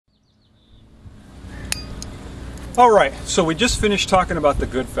Alright, so we just finished talking about the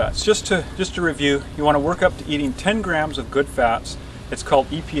good fats. Just to review, you want to work up to eating 10 grams of good fats. It's called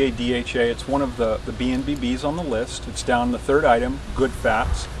EPA DHA. It's one of the BNBBs on the list. It's down the third item, good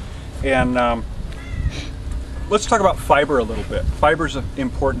fats. And let's talk about fiber a little bit. Fiber is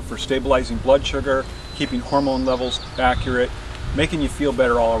important for stabilizing blood sugar, keeping hormone levels accurate, making you feel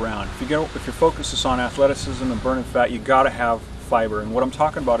better all around. If your focus is on athleticism and burning fat, you got to have fiber. And what I'm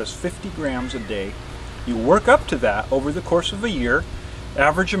talking about is 50 grams a day. You work up to that over the course of a year.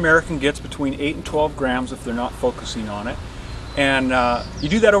 Average American gets between 8 and 12 grams if they're not focusing on it. And you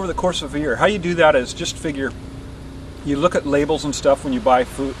do that over the course of a year. How you do that is just figure, you look at labels and stuff when you buy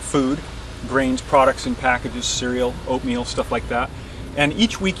food, grains, products in packages, cereal, oatmeal, stuff like that. And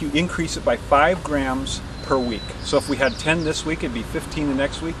each week you increase it by 5 grams per week. So if we had 10 this week, it'd be 15 the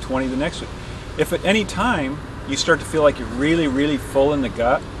next week, 20 the next week. If at any time you start to feel like you're really, really full in the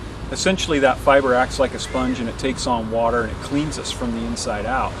gut, essentially that fiber acts like a sponge and it takes on water and it cleans us from the inside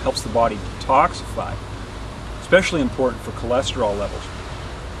out, helps the body detoxify. Especially important for cholesterol levels.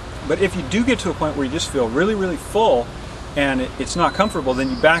 But if you do get to a point where you just feel really, really full and it's not comfortable, then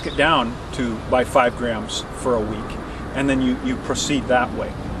you back it down by 5 grams for a week, and then you proceed that way.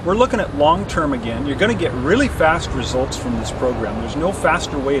 We're looking at long-term again. You're going to get really fast results from this program. There's no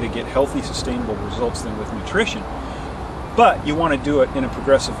faster way to get healthy, sustainable results than with nutrition. But you want to do it in a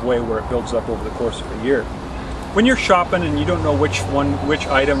progressive way where it builds up over the course of a year. When you're shopping and you don't know which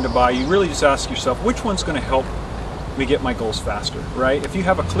item to buy, you really just ask yourself, which one's going to help me get my goals faster, right? If you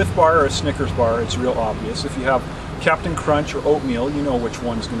have a Cliff Bar or a Snickers bar, it's real obvious. If you have Captain Crunch or oatmeal, you know which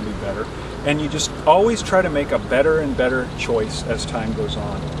one's going to be better. And you just always try to make a better and better choice as time goes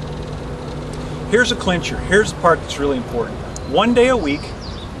on. Here's a clincher. Here's the part that's really important. 1 day a week,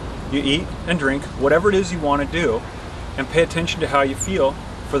 you eat and drink whatever it is you want to do, and pay attention to how you feel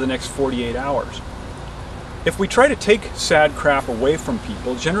for the next 48 hours. If we try to take sad crap away from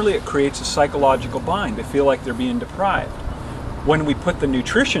people, generally it creates a psychological bind. They feel like they're being deprived. When we put the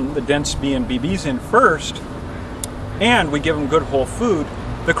nutrition, the dense BNBBs in first, and we give them good whole food,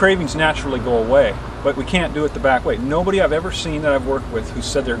 the cravings naturally go away. But we can't do it the back way. Nobody I've ever seen that I've worked with who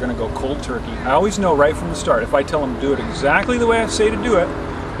said they're going to go cold turkey. I always know right from the start, if I tell them to do it exactly the way I say to do it,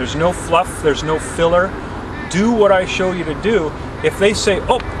 there's no fluff, there's no filler, do what I show you to do. If they say,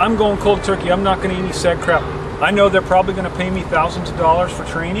 oh, I'm going cold turkey, I'm not going to eat any sad crap, I know they're probably going to pay me thousands of dollars for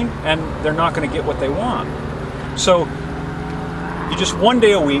training and they're not going to get what they want. So you just 1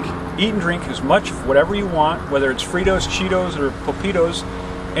 day a week, eat and drink as much of whatever you want, whether it's Fritos, Cheetos, or Popitos,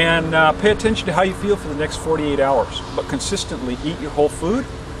 and pay attention to how you feel for the next 48 hours. But consistently eat your whole food,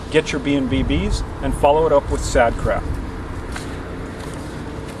 get your BNBBs, and follow it up with sad crap.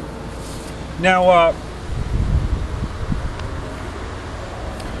 Now,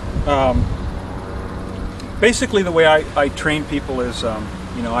 basically the way I train people is,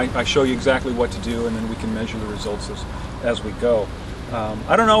 I show you exactly what to do, and then we can measure the results as we go.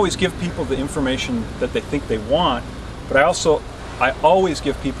 I don't always give people the information that they think they want, but I always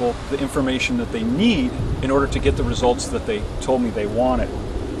give people the information that they need in order to get the results that they told me they wanted.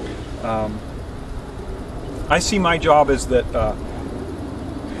 I see my job as that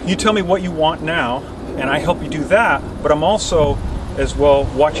you tell me what you want now, and I help you do that, but I'm also as well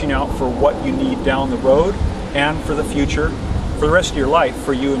watching out for what you need down the road and for the future, for the rest of your life,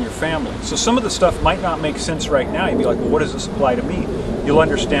 for you and your family. So some of the stuff might not make sense right now. You'd be like, well, what does this apply to me? You'll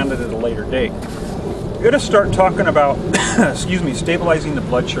understand it at a later date. You're going to start talking about, stabilizing the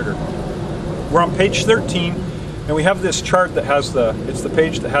blood sugar. We're on page 13, and we have this chart that has it's the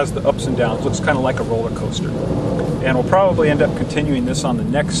page that has the ups and downs. Looks kind of like a roller coaster. And we'll probably end up continuing this on the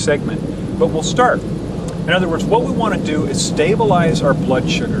next segment, but we'll start. In other words, what we want to do is stabilize our blood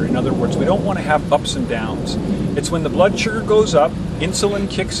sugar. In other words, we don't want to have ups and downs. It's when the blood sugar goes up, insulin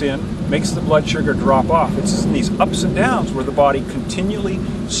kicks in, makes the blood sugar drop off. It's in these ups and downs where the body continually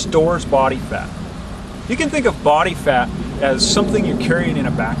stores body fat. You can think of body fat as something you're carrying in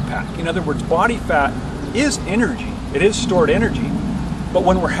a backpack. In other words, body fat is energy. It is stored energy. But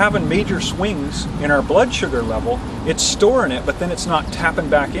when we're having major swings in our blood sugar level, it's storing it, but then it's not tapping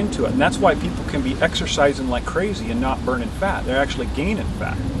back into it. And that's why people can be exercising like crazy and not burning fat. They're actually gaining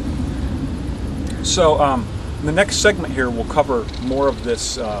fat. So in the next segment here, we'll cover more of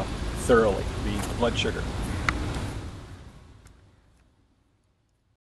this thoroughly, the blood sugar.